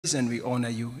And we honor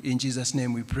you. In Jesus'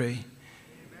 name we pray.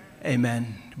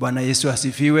 Amen. Bwana Yesu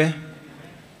asifiwe.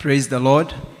 Praise the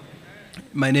Lord.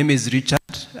 My name is Richard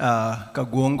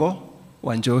Kaguongo,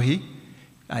 Wanjohi.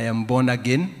 I am born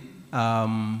again.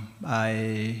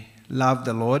 I love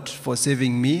the Lord for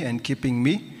saving me and keeping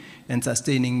me and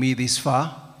sustaining me this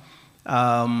far.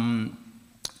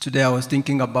 Today I was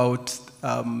thinking about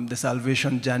the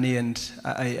salvation journey, and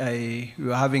we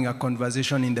were having a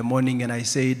conversation in the morning, and I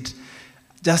said,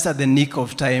 just at the nick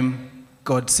of time,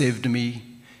 God saved me,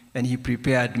 and He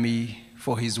prepared me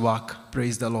for His work.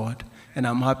 Praise the Lord. And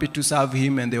I'm happy to serve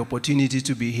Him, and the opportunity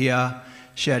to be here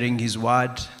sharing His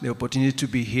word, the opportunity to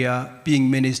be here being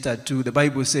ministered to. The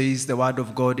Bible says the word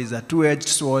of God is a two-edged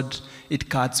sword. It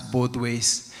cuts both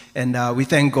ways. And we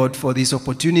thank God for this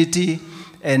opportunity.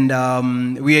 And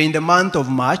we are in the month of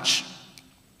March.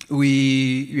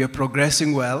 We are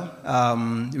progressing well.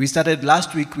 We started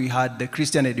last week. We had the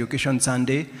Christian Education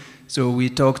Sunday. So we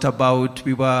talked about,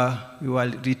 we were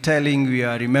retelling, we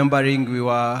were remembering, we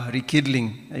were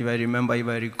rekindling, if I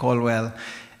recall well.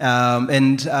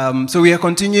 So we are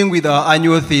continuing with our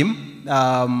annual theme,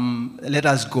 Let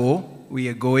Us Go. We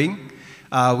are going.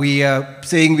 We are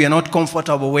saying we are not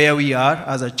comfortable where we are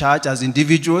as a church, as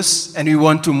individuals, and we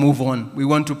want to move on. We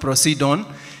want to proceed on.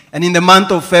 And in the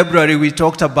month of February, we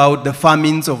talked about the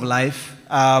famines of life.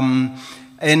 This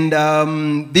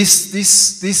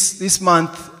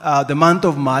month, the month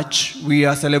of March, we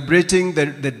are celebrating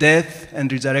the death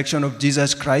and resurrection of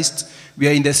Jesus Christ. We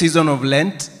are in the season of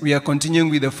Lent. We are continuing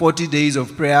with the 40 days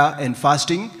of prayer and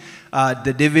fasting,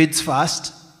 the David's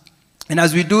fast. And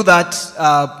as we do that,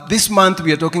 this month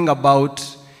we are talking about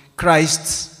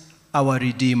Christ, our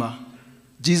Redeemer.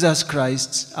 Jesus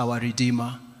Christ, our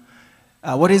Redeemer.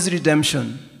 What is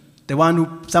redemption? The one who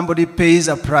somebody pays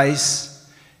a price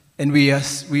and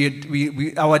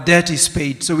our debt is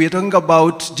paid. So we are talking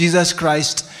about Jesus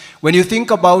Christ. When you think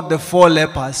about the 4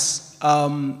 lepers,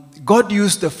 God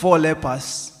used the 4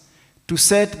 lepers to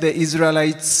set the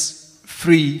Israelites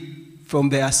free from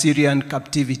the Assyrian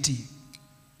captivity.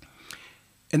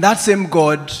 And that same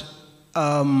God,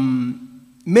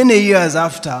 many years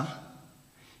after,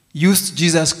 used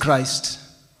Jesus Christ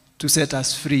to set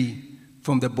us free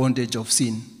from the bondage of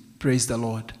sin. Praise the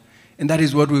Lord. And that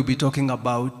is what we'll be talking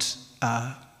about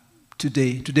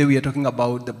today. Today we are talking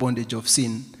about the bondage of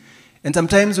sin. And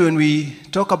sometimes when we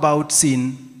talk about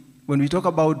sin, when we talk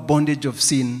about bondage of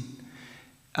sin,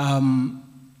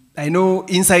 I know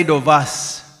inside of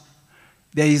us,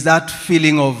 there is that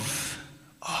feeling of,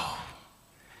 oh,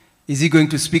 is he going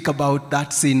to speak about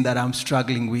that sin that I'm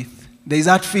struggling with? There is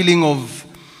that feeling of,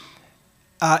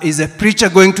 is a preacher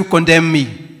going to condemn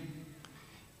me?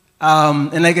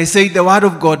 And like I said, the word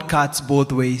of God cuts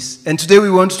both ways. And today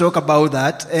we want to talk about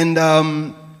that. And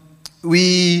as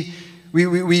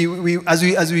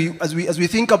we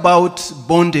think about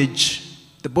bondage,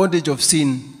 the bondage of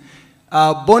sin,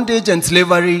 bondage and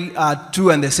slavery are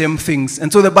two and the same things.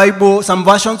 And so the Bible, some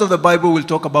versions of the Bible will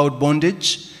talk about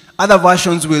bondage. Other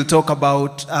versions will talk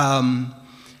about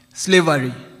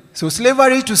slavery. So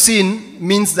slavery to sin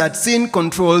means that sin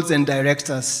controls and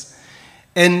directs us.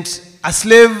 And a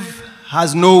slave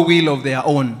has no will of their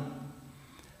own.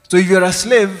 So if you're a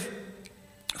slave,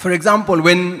 for example,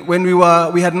 when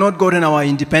we had not gotten our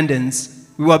independence,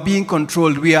 we were being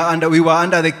controlled. We were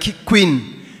under the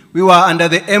queen. We were under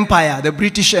the empire, the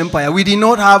British Empire. We did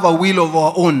not have a will of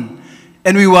our own.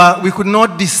 And we could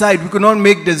not decide, we could not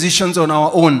make decisions on our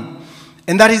own.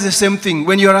 And that is the same thing.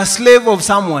 When you're a slave of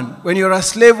someone, when you're a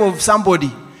slave of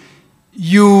somebody,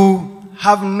 you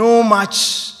have no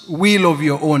much will of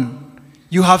your own.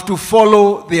 You have to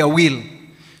follow their will.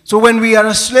 So when we are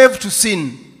a slave to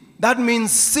sin, that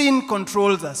means sin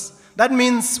controls us. That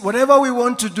means whatever we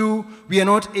want to do, we are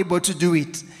not able to do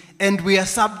it. And we are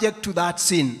subject to that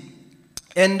sin.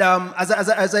 And as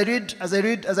I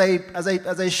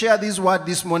share this word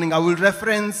this morning, I will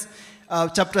reference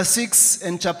chapter 6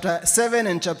 and chapter 7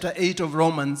 and chapter 8 of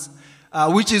Romans,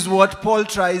 which is what Paul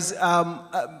tries,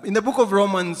 in the book of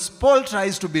Romans, Paul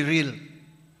tries to be real.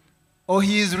 Or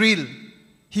he is real.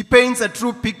 He paints a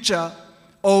true picture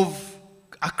of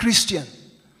a Christian.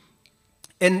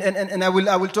 And I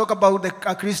will talk about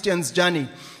a Christian's journey.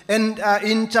 And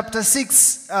in chapter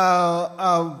 6,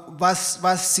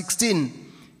 verse 16,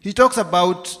 he talks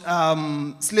about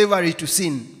slavery to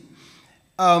sin.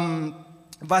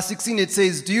 Verse 16, it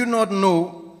says, "Do you not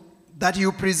know that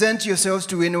you present yourselves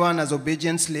to anyone as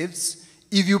obedient slaves?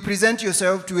 If you present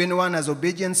yourself to anyone as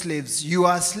obedient slaves, you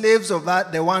are slaves of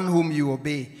the one whom you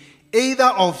obey,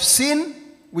 either of sin,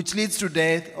 which leads to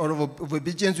death, or of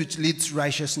obedience, which leads to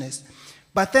righteousness.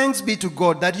 But thanks be to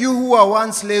God that you who are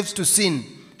once slaves to sin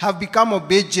have become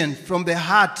obedient from the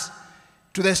heart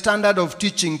to the standard of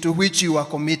teaching to which you are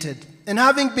committed. And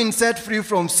having been set free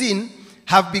from sin,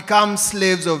 have become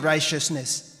slaves of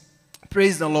righteousness.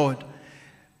 Praise the Lord.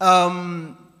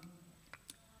 The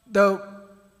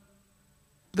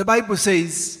Bible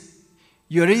says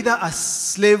you're either a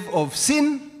slave of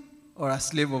sin or a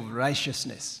slave of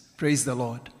righteousness. Praise the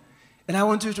Lord. And I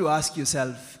want you to ask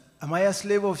yourself, am I a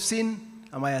slave of sin?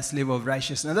 Am I a slave of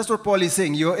righteousness? And that's what Paul is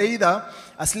saying. You're either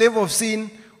a slave of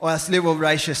sin or a slave of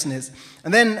righteousness.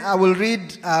 And then I will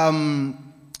read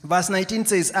verse 19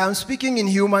 says, I am speaking in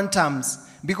human terms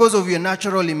because of your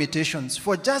natural limitations.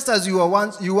 For just as you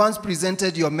once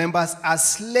presented your members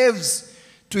as slaves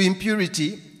to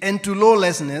impurity and to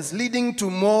lawlessness, leading to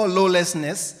more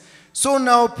lawlessness, so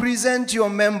now present your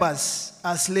members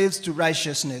as slaves to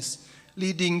righteousness,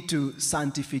 leading to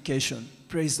sanctification.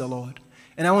 Praise the Lord.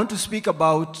 And I want to speak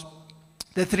about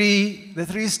the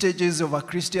three stages of a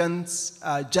Christian's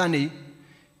journey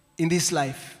in this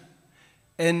life.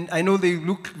 And I know they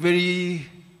look very,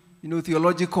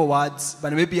 theological words,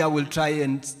 but maybe I will try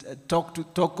and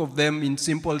talk of them in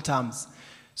simple terms.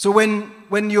 So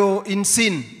when you're in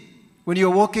sin, when you're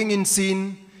walking in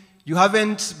sin, you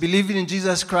haven't believed in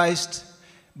Jesus Christ,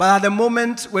 but at the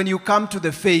moment when you come to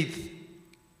the faith,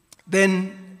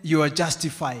 then you are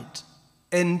justified.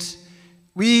 And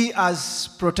we as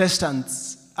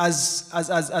Protestants, as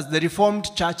the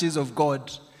Reformed churches of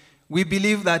God, we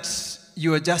believe that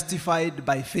you are justified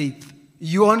by faith.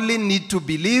 You only need to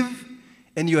believe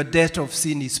and your debt of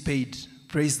sin is paid.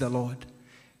 Praise the Lord.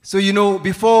 So,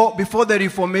 before the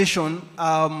Reformation,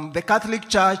 the Catholic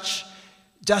Church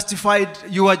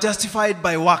you were justified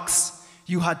by works.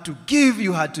 You had to give,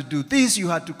 you had to do this, you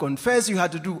had to confess, you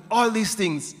had to do all these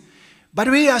things. But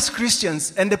we as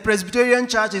Christians, and the Presbyterian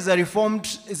Church is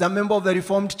a member of the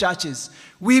Reformed churches,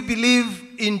 we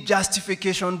believe in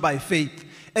justification by faith.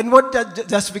 And what does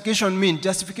justification mean?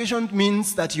 Justification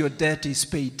means that your debt is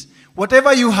paid.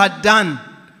 Whatever you had done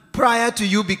prior to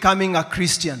you becoming a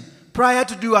Christian, prior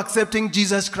to you accepting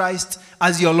Jesus Christ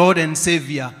as your Lord and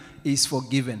Savior, is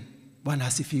forgiven.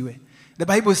 The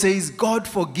Bible says God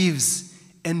forgives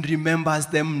and remembers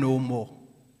them no more.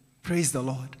 Praise the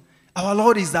Lord. Our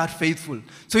Lord is that faithful.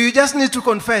 So you just need to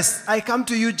confess, I come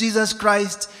to you, Jesus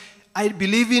Christ. I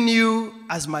believe in you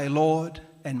as my Lord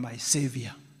and my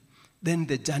Savior. Then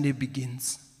the journey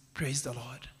begins. Praise the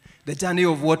Lord. The journey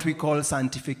of what we call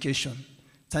sanctification.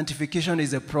 Sanctification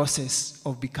is a process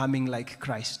of becoming like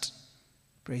Christ.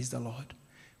 Praise the Lord.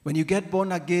 When you get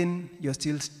born again, you're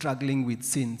still struggling with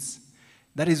sins.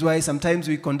 That is why sometimes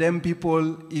we condemn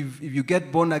people if you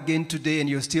get born again today and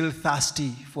you're still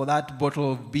thirsty for that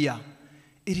bottle of beer.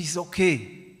 It is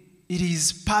okay. It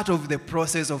is part of the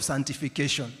process of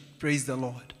sanctification. Praise the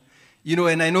Lord.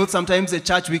 And I know sometimes the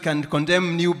church, we can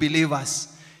condemn new believers.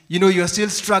 You're still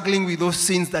struggling with those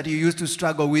sins that you used to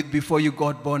struggle with before you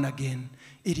got born again.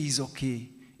 It is okay.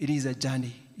 It is a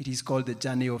journey. It is called the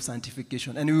journey of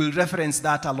sanctification. And we will reference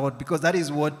that a lot because that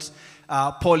is what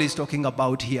Paul is talking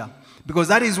about here. Because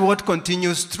that is what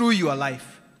continues through your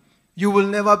life. You will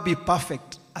never be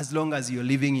perfect as long as you're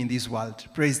living in this world.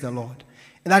 Praise the Lord.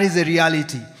 And that is the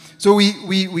reality. So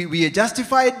we are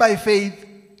justified by faith,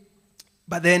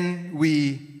 but then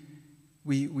we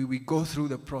go through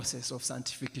the process of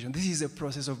sanctification. This is a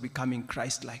process of becoming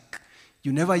Christ-like.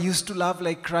 You never used to love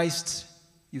like Christ.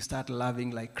 You start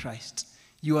loving like Christ.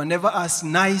 You are never as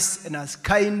nice and as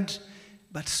kind,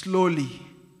 but slowly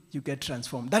you get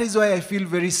transformed. That is why I feel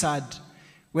very sad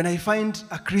when I find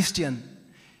a Christian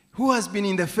who has been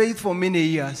in the faith for many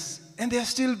years and they are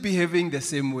still behaving the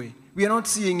same way. We are not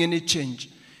seeing any change.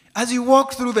 As you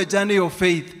walk through the journey of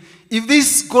faith, if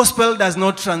this gospel does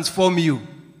not transform you,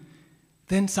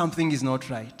 then something is not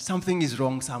right. Something is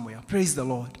wrong somewhere. Praise the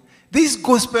Lord. This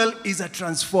gospel is a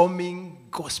transforming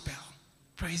gospel.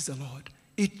 Praise the Lord.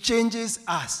 It changes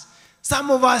us. Some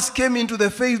of us came into the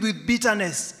faith with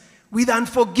bitterness, with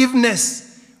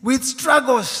unforgiveness, with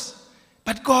struggles.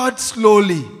 But God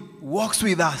slowly walks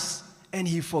with us and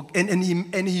He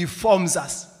forms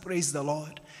us. Praise the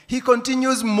Lord. He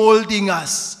continues molding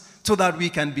us so that we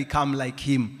can become like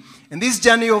Him. And this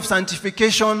journey of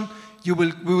sanctification,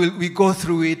 we go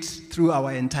through it through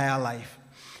our entire life.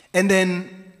 And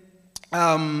then,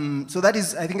 so that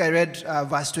is, I think I read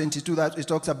verse 22, that it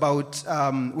talks about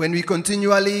when we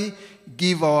continually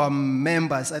give our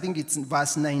members, I think it's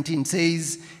verse 19,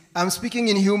 says, I'm speaking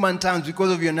in human terms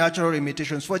because of your natural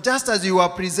limitations. For just as you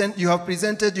have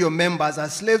presented your members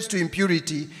as slaves to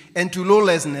impurity and to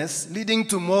lawlessness, leading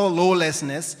to more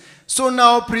lawlessness, so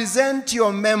now present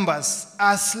your members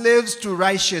as slaves to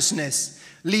righteousness,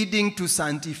 leading to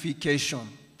sanctification.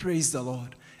 Praise the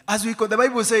Lord. The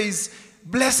Bible says,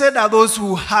 blessed are those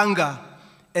who hunger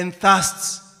and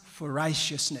thirst for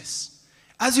righteousness.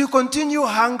 As you continue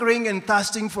hungering and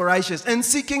thirsting for righteousness and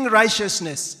seeking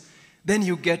righteousness, then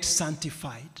you get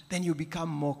sanctified. Then you become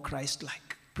more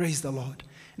Christ-like. Praise the Lord.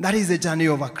 And that is the journey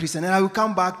of a Christian. And I will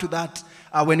come back to that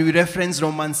when we reference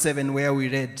Romans 7 where we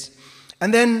read.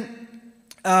 And then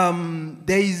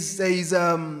there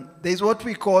is what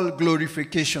we call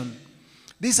glorification.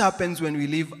 This happens when we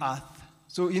leave earth.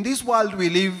 So in this world we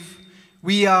live,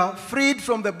 we are freed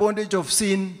from the bondage of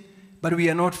sin, but we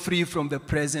are not free from the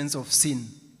presence of sin.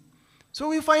 So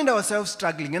we find ourselves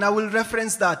struggling, and I will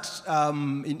reference that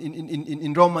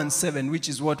in Romans 7, which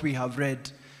is what we have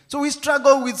read. So we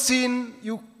struggle with sin.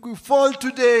 You fall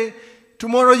today.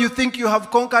 Tomorrow you think you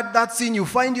have conquered that sin. You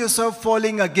find yourself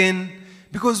falling again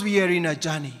because we are in a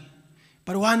journey.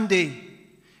 But one day,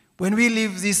 when we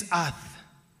leave this earth,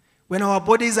 when our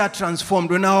bodies are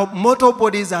transformed, when our mortal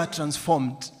bodies are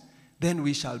transformed, then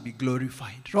we shall be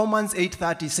glorified. Romans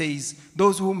 8:30 says,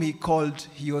 those whom he called,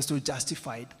 he also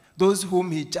justified. Those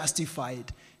whom he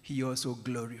justified, he also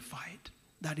glorified.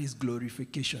 That is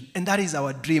glorification. And that is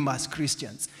our dream as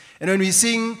Christians. And when we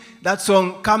sing that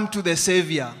song, Come to the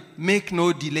Savior, Make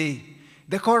No Delay,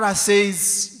 the chorus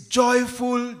says,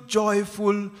 joyful,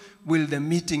 joyful will the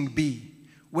meeting be,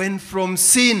 when from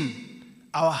sin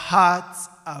our hearts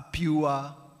are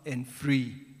pure and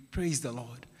free. Praise the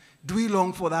Lord. Do we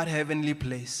long for that heavenly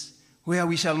place where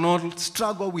we shall not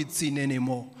struggle with sin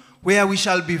anymore, where we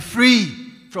shall be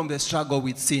free from the struggle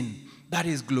with sin? That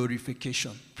is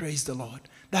glorification. Praise the Lord.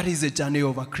 That is the journey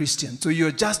of a Christian. So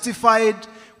you're justified.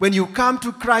 When you come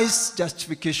to Christ,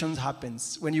 justification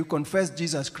happens. When you confess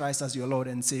Jesus Christ as your Lord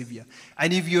and Savior.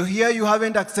 And if you're here, you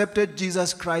haven't accepted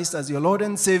Jesus Christ as your Lord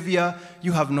and Savior,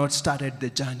 you have not started the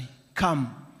journey.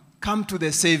 Come to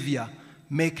the Savior.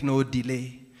 Make no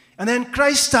delay. And then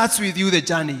Christ starts with you the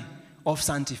journey of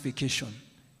sanctification.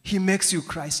 He makes you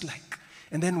Christ-like.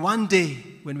 And then one day,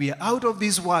 when we are out of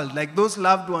this world, like those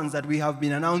loved ones that we have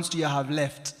been announced here have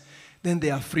left, then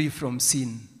they are free from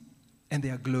sin and they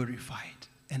are glorified.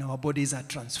 And our bodies are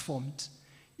transformed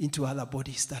into other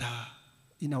bodies that are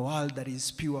in a world that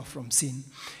is pure from sin.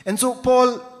 And so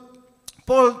Paul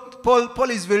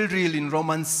is very real in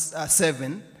Romans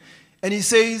 7. And he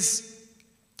says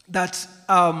that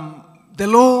the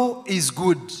law is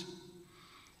good.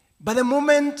 But the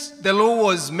moment the law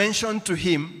was mentioned to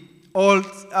him, or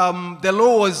the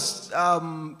law was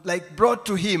brought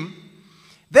to him,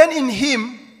 then in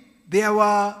him there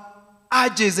were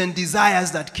urges and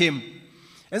desires that came.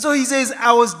 And so he says,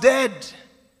 I was dead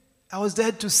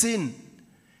to sin.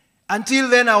 Until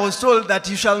then I was told that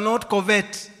you shall not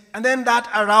covet. And then that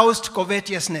aroused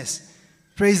covetousness.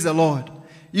 Praise the Lord.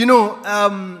 You know,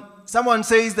 someone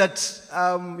says that,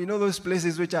 you know those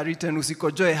places which are written,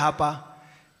 usikojoe hapa,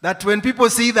 that when people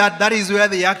see that, that is where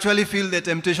they actually feel the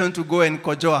temptation to go and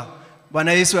kojoa.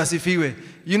 Bwana Yesu asifiwe.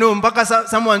 You know, mpaka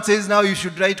someone says now you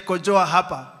should write kojoa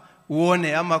hapa,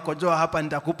 uone, ama kojoa hapa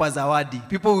nitakupa zawadi.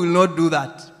 People will not do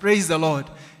that. Praise the Lord.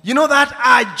 You know that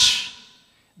urge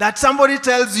that somebody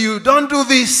tells you, don't do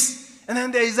this, and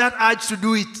then there is that urge to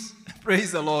do it.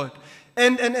 Praise the Lord.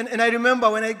 And I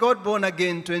remember when I got born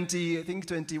again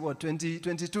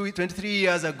 23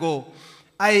 years ago,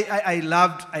 I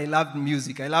loved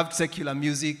music. I loved secular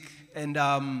music. And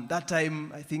that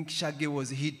time, I think Shaggy was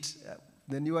hit.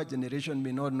 The newer generation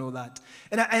may not know that.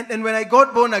 And when I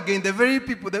got born again, the very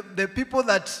people, the people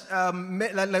that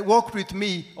walked with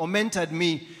me or mentored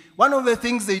me, one of the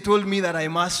things they told me that I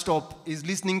must stop is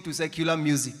listening to secular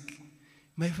music.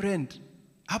 My friend,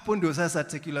 hapo ndio sasa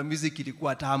secular music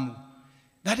ilikuwa tamu.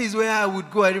 That is where I would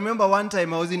go. I remember one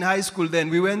time I was in high school then.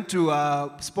 We went to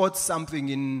sports something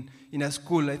in a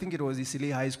school. I think it was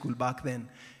Isili High School back then.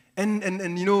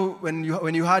 And you know,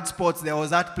 when you had sports, there was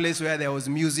that place where there was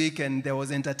music and there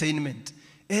was entertainment.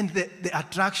 And the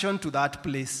attraction to that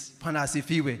place,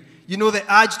 Panasifiwe. You know, the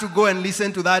urge to go and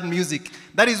listen to that music.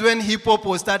 That is when hip-hop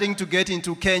was starting to get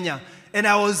into Kenya. And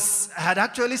I had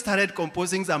actually started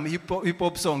composing some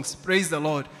hip-hop songs. Praise the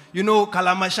Lord. You know,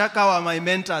 Kalamashaka were my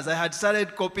mentors. I had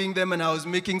started copying them and I was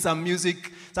making some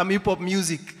music, some hip-hop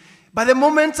music. But the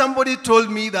moment somebody told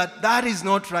me that that is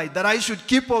not right, that I should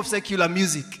keep off secular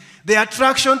music, the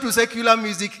attraction to secular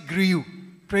music grew.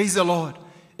 Praise the Lord.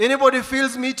 Anybody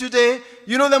feels me today?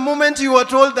 You know, the moment you are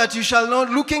told that you shall not,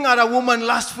 looking at a woman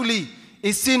lustfully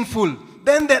is sinful,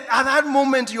 then at that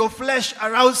moment your flesh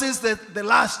arouses the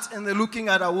lust and the looking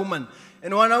at a woman.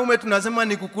 And wanaume tunasema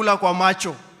ni kukula kwa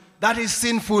macho. That is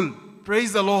sinful.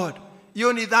 Praise the Lord.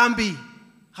 Iyo ni dhambi.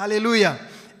 Hallelujah.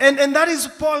 And that is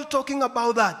Paul talking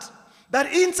about that.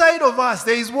 that inside of us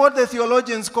there is what the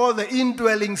theologians call the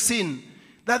indwelling sin.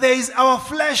 That there is our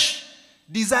flesh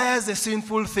desires the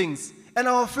sinful things. And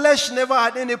our flesh never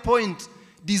at any point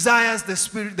desires the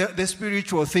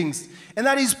spiritual things. And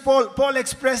that is Paul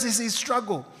expresses his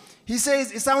struggle. He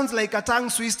says, it sounds like a tongue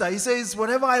twister. He says,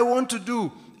 whatever I want to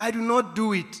do, I do not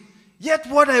do it. Yet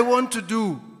what I want to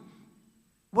do,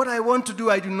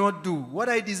 I do not do. What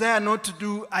I desire not to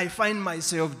do, I find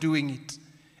myself doing it.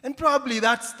 And probably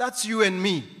that's you and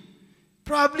me.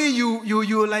 Probably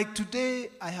you're like, today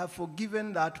I have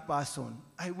forgiven that person.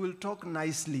 I will talk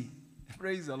nicely.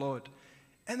 Praise the Lord.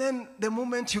 And then the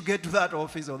moment you get to that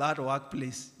office or that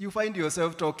workplace, you find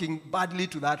yourself talking badly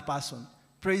to that person.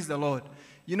 Praise the Lord.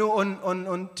 You know,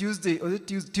 on Tuesday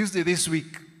this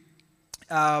week,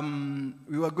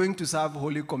 we were going to serve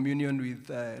Holy Communion with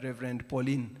Reverend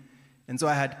Pauline. And so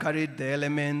I had carried the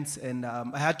elements, and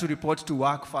I had to report to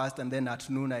work first, and then at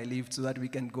noon I left so that we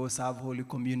can go serve Holy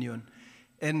Communion.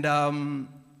 And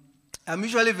I'm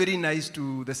usually very nice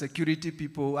to the security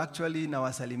people. Actually,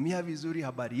 nawasalimia vizuri,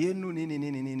 habari yenu,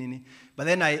 nini. But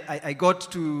then I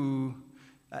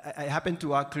happened to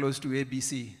work close to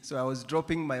ABC. So I was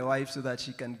dropping my wife so that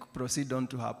she can proceed on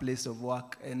to her place of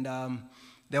work. And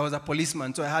there was a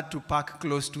policeman, so I had to park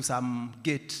close to some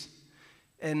gate.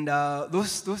 And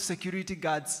those security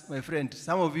guards, my friend,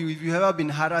 some of you, if you have ever been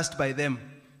harassed by them,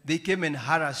 they came and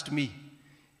harassed me.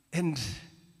 And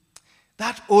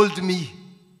that old me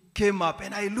came up,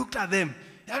 and I looked at them.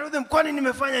 I told them, kwani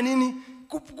nimefanya nini?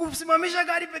 Kusimamisha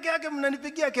gari peke yake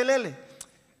mnanipigia kelele.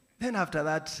 Then after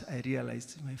that, I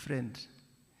realized, my friend,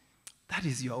 that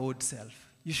is your old self.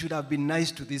 You should have been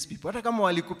nice to these people. Hata kama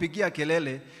walikupigia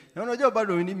kelele, na unajua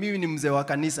bado mimi ni mzee wa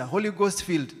kanisa, Holy Ghost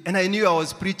filled, and I knew I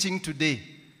was preaching today.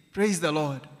 Praise the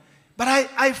Lord. But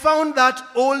I found that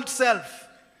old self,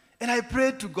 and I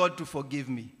prayed to God to forgive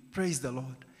me. Praise the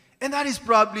Lord. And that is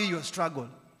probably your struggle.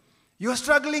 You're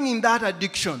struggling in that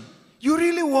addiction. You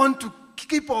really want to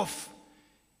keep off.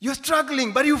 You're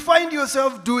struggling, but you find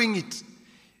yourself doing it.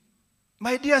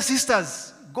 My dear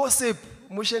sisters, gossip,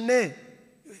 mushene,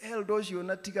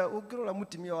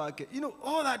 you know,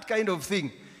 all that kind of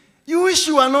thing. You wish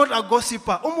you are not a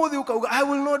gossiper. I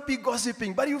will not be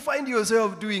gossiping, but you find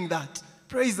yourself doing that.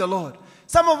 Praise the Lord.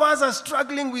 Some of us are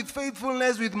struggling with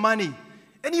faithfulness with money.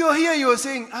 And you're here, you're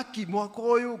saying,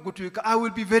 I will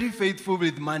be very faithful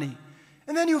with money.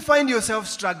 And then you find yourself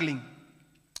struggling.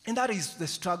 And that is the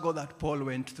struggle that Paul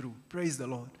went through. Praise the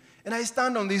Lord. And I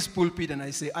stand on this pulpit and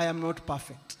I say, I am not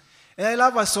perfect. And I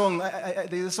love a song.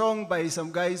 There's a song by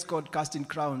some guys called Casting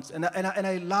Crowns. And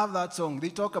I love that song. They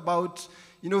talk about,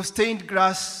 you know, stained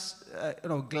glass,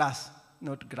 glass,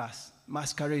 not grass,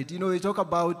 masquerade. You know, they talk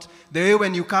about the way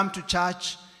when you come to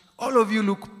church, all of you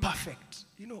look perfect.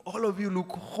 You know, all of you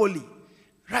look holy,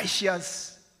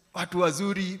 righteous, watu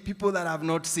wazuri, people that have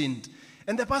not sinned.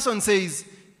 And the person says,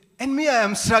 and me, I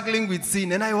am struggling with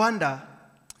sin. And I wonder,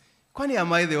 kwani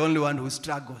am I the only one who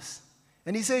struggles?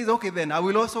 And he says, okay, then I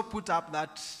will also put up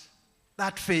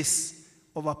that face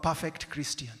of a perfect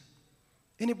Christian.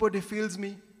 Anybody feels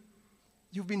me?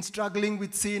 You've been struggling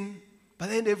with sin, but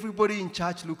then everybody in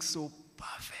church looks so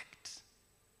perfect.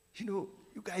 You know,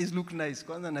 you guys look nice.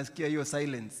 Kwanza nasikia your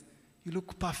silence. You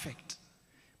look perfect.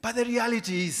 But the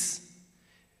reality is,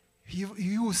 he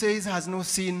who says has no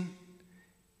sin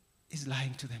is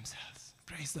lying to themselves.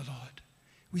 Praise the Lord.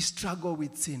 We struggle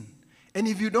with sin. And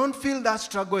if you don't feel that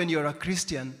struggle and you're a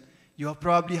Christian, you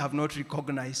probably have not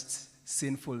recognized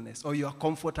sinfulness, or you are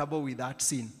comfortable with that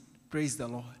sin. Praise the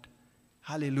Lord.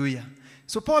 Hallelujah.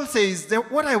 So Paul says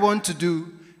that what I want to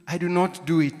do, I do not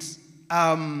do it.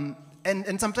 And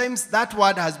sometimes that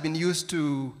word has been used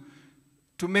to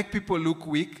make people look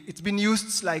weak. It's been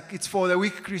used like it's for the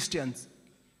weak Christians.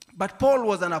 But Paul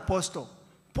was an apostle.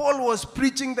 Paul was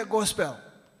preaching the gospel,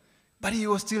 but he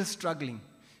was still struggling.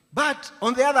 But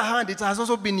on the other hand, it has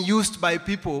also been used by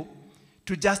people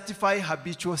to justify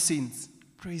habitual sins.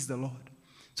 Praise the Lord.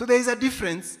 So there is a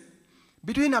difference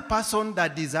between a person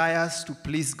that desires to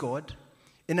please God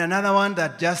and another one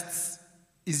that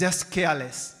is just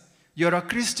careless. You're a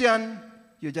Christian,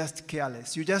 you're just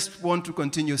careless. You just want to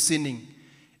continue sinning.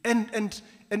 And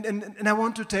I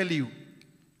want to tell you,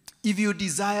 if you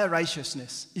desire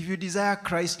righteousness, if you desire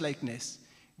Christ-likeness,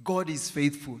 God is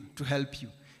faithful to help you.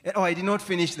 Oh, I did not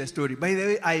finish the story. By the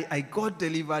way, I got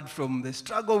delivered from the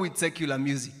struggle with secular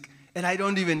music. And I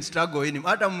don't even struggle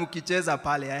anymore. Hata mukicheza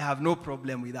pale, I have no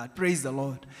problem with that. Praise the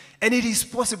Lord. And it is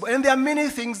possible. And there are many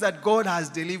things that God has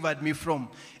delivered me from.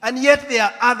 And yet there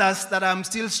are others that I'm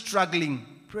still struggling.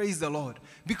 Praise the Lord.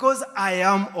 Because I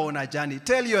am on a journey.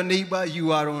 Tell your neighbor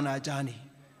you are on a journey.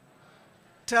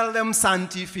 Tell them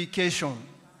sanctification.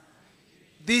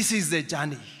 this is the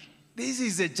journey. This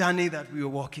is the journey that we are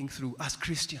walking through as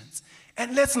Christians.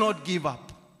 And let's not give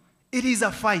up. It is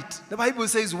a fight. The Bible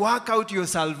says, work out your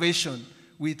salvation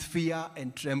with fear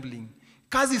and trembling.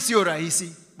 Kazi sio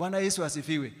rahisi. Bwana Yesu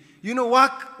asifiwe. You know,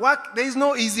 work, there is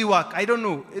no easy work. I don't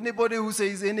know. Anybody who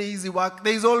says any easy work,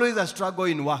 there is always a struggle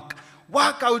in work.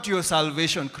 Work out your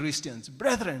salvation, Christians.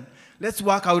 Brethren, let's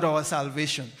work out our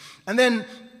salvation. And then,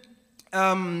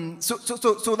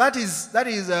 so that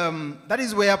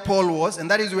is where Paul was, and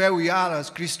that is where we are as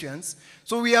Christians.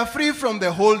 So we are free from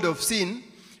the hold of sin,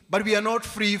 but we are not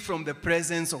free from the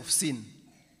presence of sin.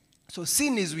 So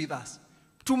sin is with us.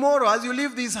 Tomorrow, as you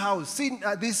leave this house,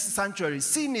 this sanctuary,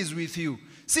 sin is with you.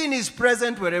 Sin is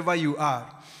present wherever you are.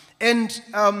 And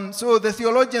so the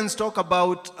theologians talk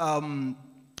about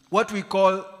what we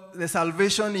call the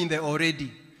salvation in the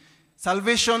already.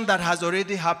 Salvation that has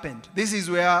already happened. This is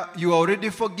where you are already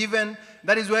forgiven.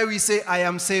 That is where we say, I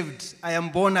am saved. I am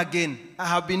born again. I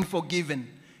have been forgiven.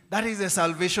 That is the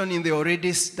salvation in the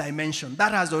already dimension.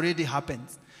 That has already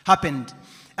happened.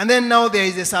 And then now there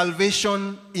is a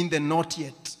salvation in the not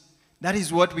yet. That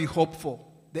is what we hope for.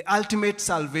 The ultimate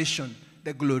salvation,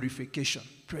 the glorification.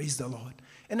 Praise the Lord.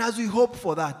 And as we hope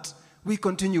for that, we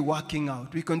continue working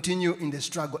out. We continue in the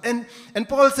struggle. And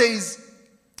Paul says,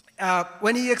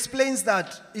 when he explains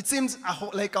that, it seems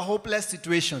like a hopeless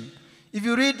situation. If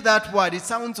you read that word, it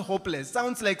sounds hopeless. It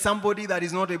sounds like somebody that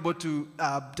is not able to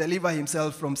deliver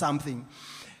himself from something.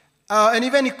 And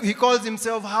even he calls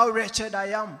himself, how wretched I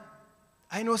am.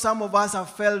 I know some of us have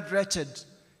felt wretched.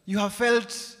 You have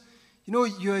felt,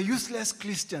 you're a useless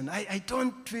Christian. I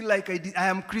don't feel like I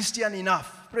am Christian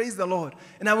enough. Praise the Lord.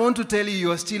 And I want to tell you,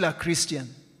 you are still a Christian.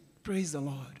 Praise the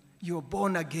Lord. You're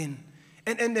born again.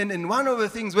 And one of the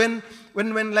things, when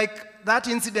like that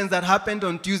incident that happened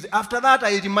on Tuesday, after that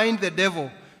I remind the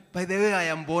devil, by the way, I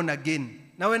am born again.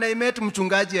 Now when I met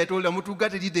Mchungaji, I told him,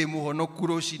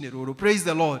 praise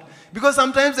the Lord. Because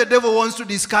sometimes the devil wants to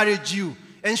discourage you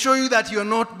and show you that you're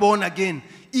not born again.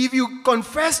 If you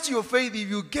confessed your faith, if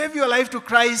you gave your life to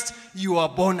Christ, you are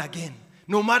born again.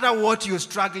 No matter what you're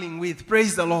struggling with,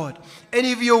 praise the Lord. And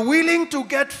if you're willing to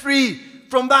get free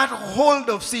from that hold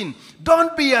of sin,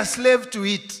 don't be a slave to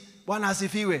it.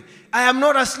 I am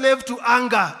not a slave to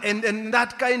anger and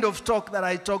that kind of talk that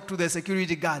I talk to the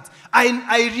security guards.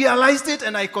 I realized it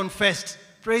and I confessed.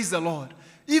 Praise the Lord.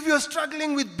 If you're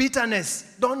struggling with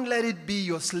bitterness, don't let it be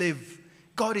your slave.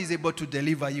 God is able to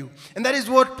deliver you. And that is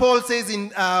what Paul says in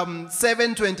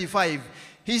 7:25.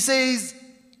 He says,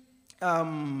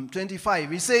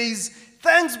 25, he says,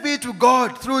 thanks be to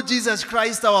God through Jesus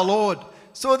Christ our Lord.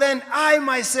 So then I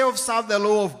myself serve the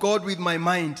law of God with my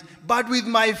mind, but with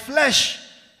my flesh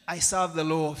I serve the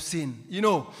law of sin.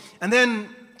 And then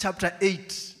chapter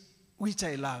 8, which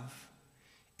I love,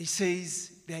 it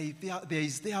says, there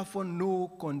is therefore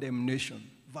no condemnation.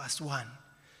 Verse 1,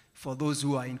 for those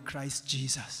who are in Christ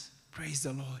Jesus. Praise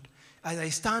the Lord. As I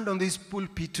stand on this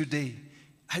pulpit today,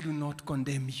 I do not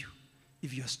condemn you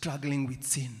if you're struggling with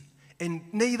sin. And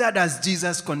neither does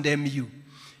Jesus condemn you.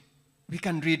 We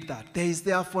can read that. There is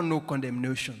therefore no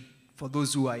condemnation for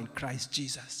those who are in Christ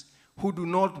Jesus, who do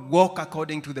not walk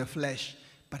according to the flesh,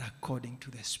 but according to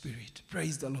the Spirit.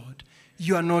 Praise the Lord.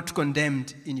 You are not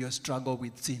condemned in your struggle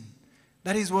with sin.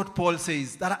 That is what Paul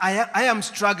says, that I am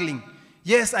struggling.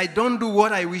 Yes, I don't do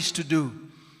what I wish to do,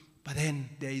 but then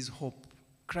there is hope.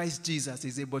 Christ Jesus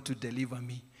is able to deliver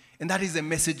me. And that is the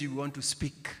message we want to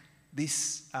speak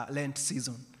this Lent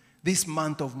season, this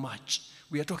month of March.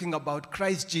 We are talking about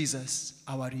Christ Jesus,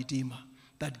 our Redeemer,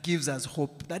 that gives us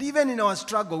hope, that even in our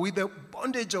struggle with the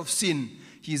bondage of sin,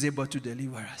 He is able to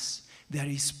deliver us. There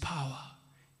is power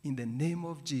in the name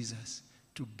of Jesus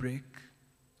to break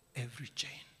every chain.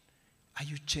 Are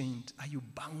you chained? Are you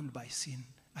bound by sin?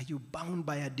 Are you bound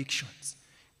by addictions?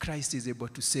 Christ is able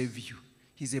to save you.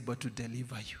 He's able to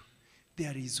deliver you.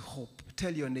 There is hope.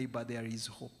 Tell your neighbor, there is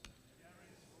hope.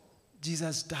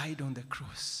 Jesus died on the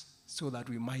cross so that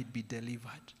we might be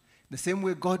delivered. The same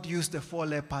way God used the 4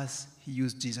 lepers, He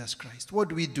used Jesus Christ. What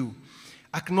do we do?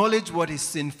 Acknowledge what is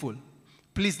sinful.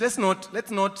 Please, let's not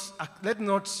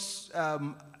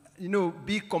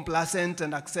be complacent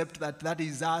and accept that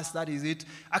is us, that is it.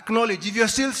 Acknowledge. If you're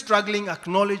still struggling,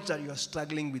 acknowledge that you're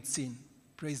struggling with sin.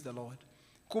 Praise the Lord.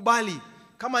 Kubali.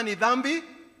 Kama ni dhambi,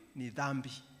 ni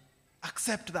dhambi.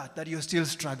 Accept that you're still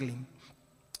struggling.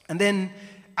 And then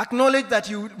acknowledge that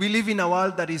we live in a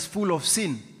world that is full of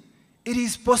sin. It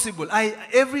is possible.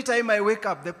 Every time I wake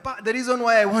up, the reason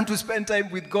why I want to spend time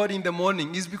with God in the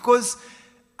morning is because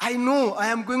I know I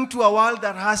am going to a world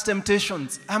that has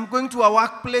temptations. I'm going to a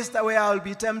workplace where I'll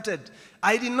be tempted.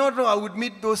 I did not know I would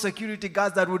meet those security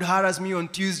guards that would harass me on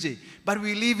Tuesday. But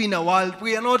we live in a world,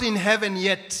 we are not in heaven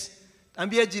yet.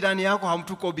 Ambia jirani yako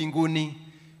hamtuko binguni.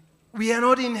 We are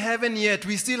not in heaven yet.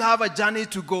 We still have a journey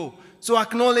to go. So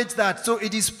acknowledge that. So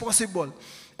it is possible.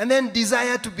 And then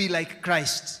desire to be like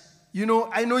Christ. You know,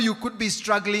 I know you could be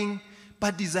struggling,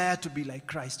 but desire to be like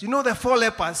Christ. You know, the 4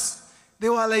 lepers, they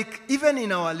were like, even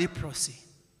in our leprosy,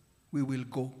 we will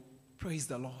go. Praise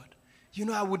the Lord. You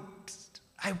know,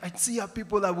 I'd see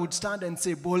people that would stand and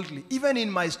say boldly, even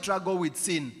in my struggle with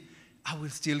sin, I will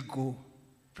still go.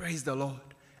 Praise the Lord.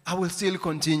 I will still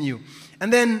continue.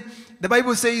 And then the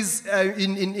Bible says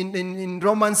in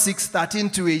Romans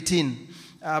 6:13-18,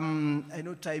 I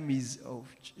know time is,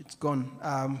 it's gone.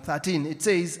 13, it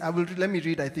says, let me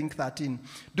read, I think 13.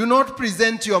 Do not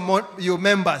present your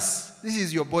members, this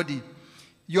is your body,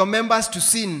 your members to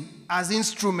sin as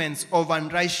instruments of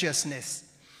unrighteousness,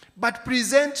 but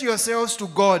present yourselves to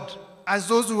God as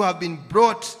those who have been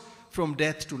brought from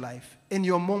death to life, and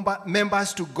your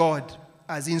members to God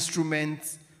as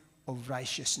instruments of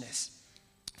righteousness.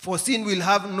 For sin will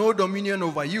have no dominion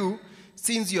over you,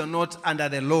 since you are not under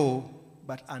the law,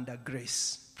 but under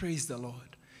grace. Praise the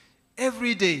Lord.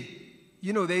 Every day,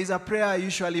 you know, there is a prayer I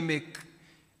usually make,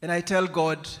 and I tell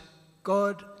God,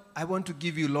 God, I want to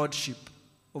give you lordship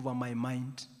over my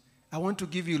mind. I want to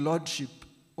give you lordship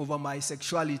over my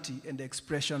sexuality and the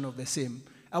expression of the same.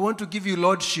 I want to give you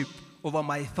lordship over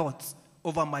my thoughts,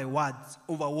 over my words,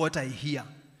 over what I hear.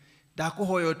 You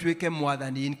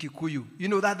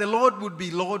know, that the Lord would be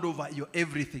Lord over your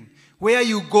everything. Where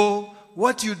you go,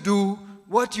 what you do,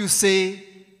 what you say,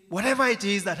 whatever it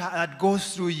is that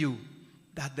goes through you,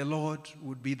 that the Lord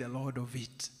would be the Lord of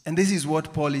it. And this is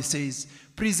what Paul says.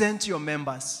 Present your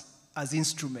members as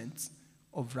instruments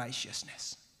of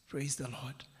righteousness. Praise the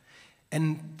Lord.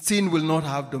 And sin will not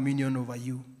have dominion over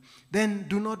you. Then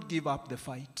do not give up the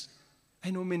fight.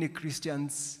 I know many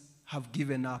Christians have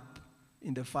given up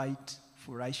in the fight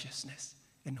for righteousness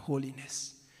and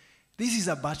holiness. This is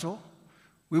a battle.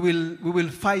 We will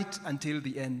fight until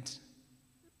the end.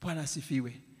 Bwana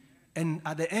sifiwe. And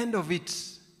at the end of it,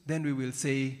 then we will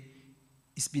say,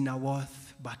 it's been a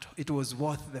worth battle. It was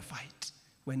worth the fight,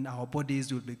 when our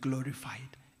bodies will be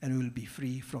glorified and we will be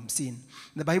free from sin.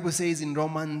 The Bible says in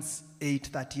Romans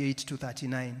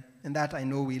 8:38-39, and that I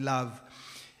know we love,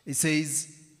 it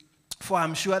says, for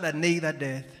I'm sure that neither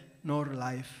death, nor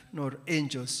life, nor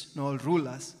angels, nor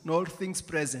rulers, nor things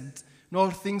present,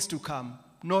 nor things to come,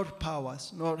 nor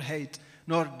powers, nor height,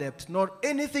 nor depth, nor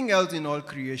anything else in all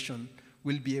creation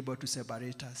will be able to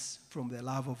separate us from the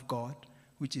love of God,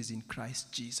 which is in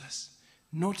Christ Jesus.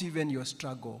 Not even your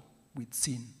struggle with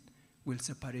sin will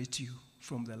separate you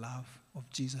from the love of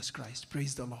Jesus Christ.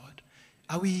 Praise the Lord.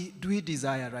 Do we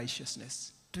desire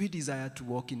righteousness? Do we desire to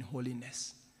walk in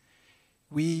holiness?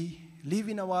 We live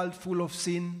in a world full of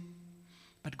sin,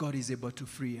 but God is able to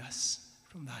free us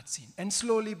from that sin. And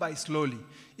slowly by slowly,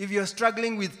 if you're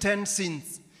struggling with 10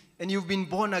 sins and you've been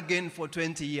born again for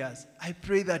 20 years, I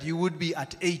pray that you would be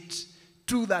at 8,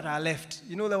 2 that are left.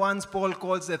 You know, the ones Paul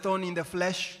calls the thorn in the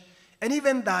flesh. And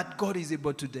even that, God is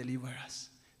able to deliver us.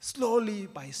 Slowly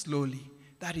by slowly,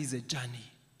 that is a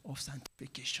journey of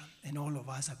sanctification. And all of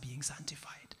us are being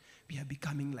sanctified. We are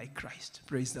becoming like Christ.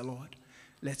 Praise the Lord.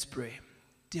 Let's pray.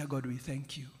 Dear God, we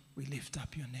thank you. We lift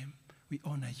up your name. We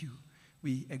honor you.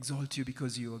 We exalt you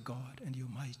because you are God and you're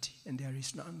mighty and there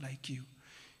is none like you.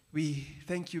 We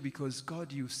thank you because,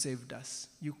 God, you saved us.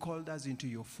 You called us into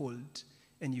your fold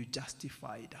and you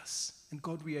justified us. And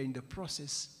God, we are in the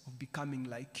process of becoming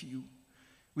like you.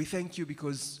 We thank you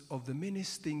because of the many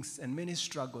things and many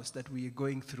struggles that we are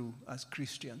going through as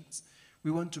Christians.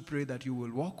 We want to pray that you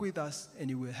will walk with us and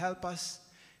you will help us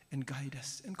and guide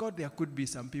us. And God, there could be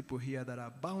some people here that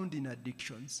are bound in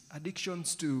addictions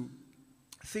to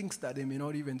things that they may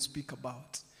not even speak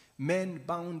about. Men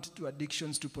bound to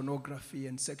addictions to pornography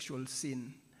and sexual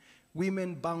sin.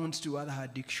 Women bound to other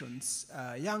addictions.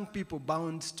 Young people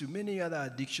bound to many other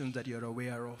addictions that you're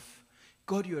aware of.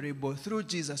 God, you're able, through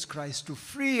Jesus Christ, to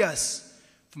free us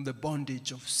from the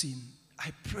bondage of sin.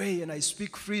 I pray and I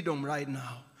speak freedom right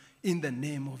now in the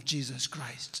name of Jesus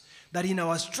Christ. That in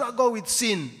our struggle with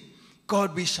sin,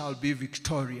 God, we shall be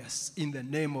victorious in the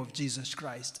name of Jesus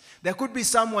Christ. There could be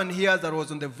someone here that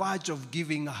was on the verge of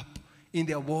giving up in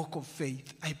their walk of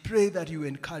faith. I pray that you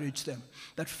encourage them.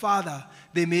 That, Father,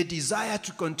 they may desire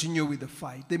to continue with the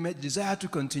fight. They may desire to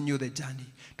continue the journey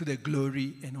to the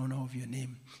glory and honor of your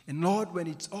name. And Lord, when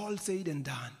it's all said and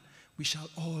done, we shall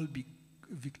all be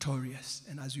victorious.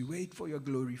 And as we wait for your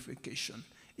glorification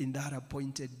in that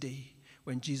appointed day,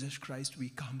 when Jesus Christ, we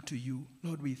come to you.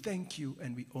 Lord, we thank you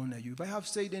and we honor you. If I have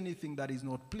said anything that is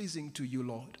not pleasing to you,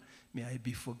 Lord, may I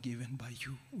be forgiven by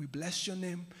you. We bless your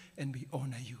name and we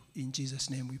honor you. In Jesus'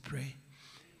 name we pray.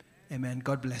 Amen.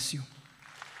 God bless you.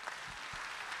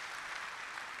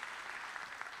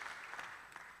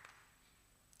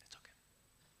 It's okay.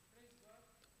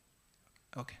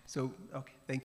 Okay, thank you.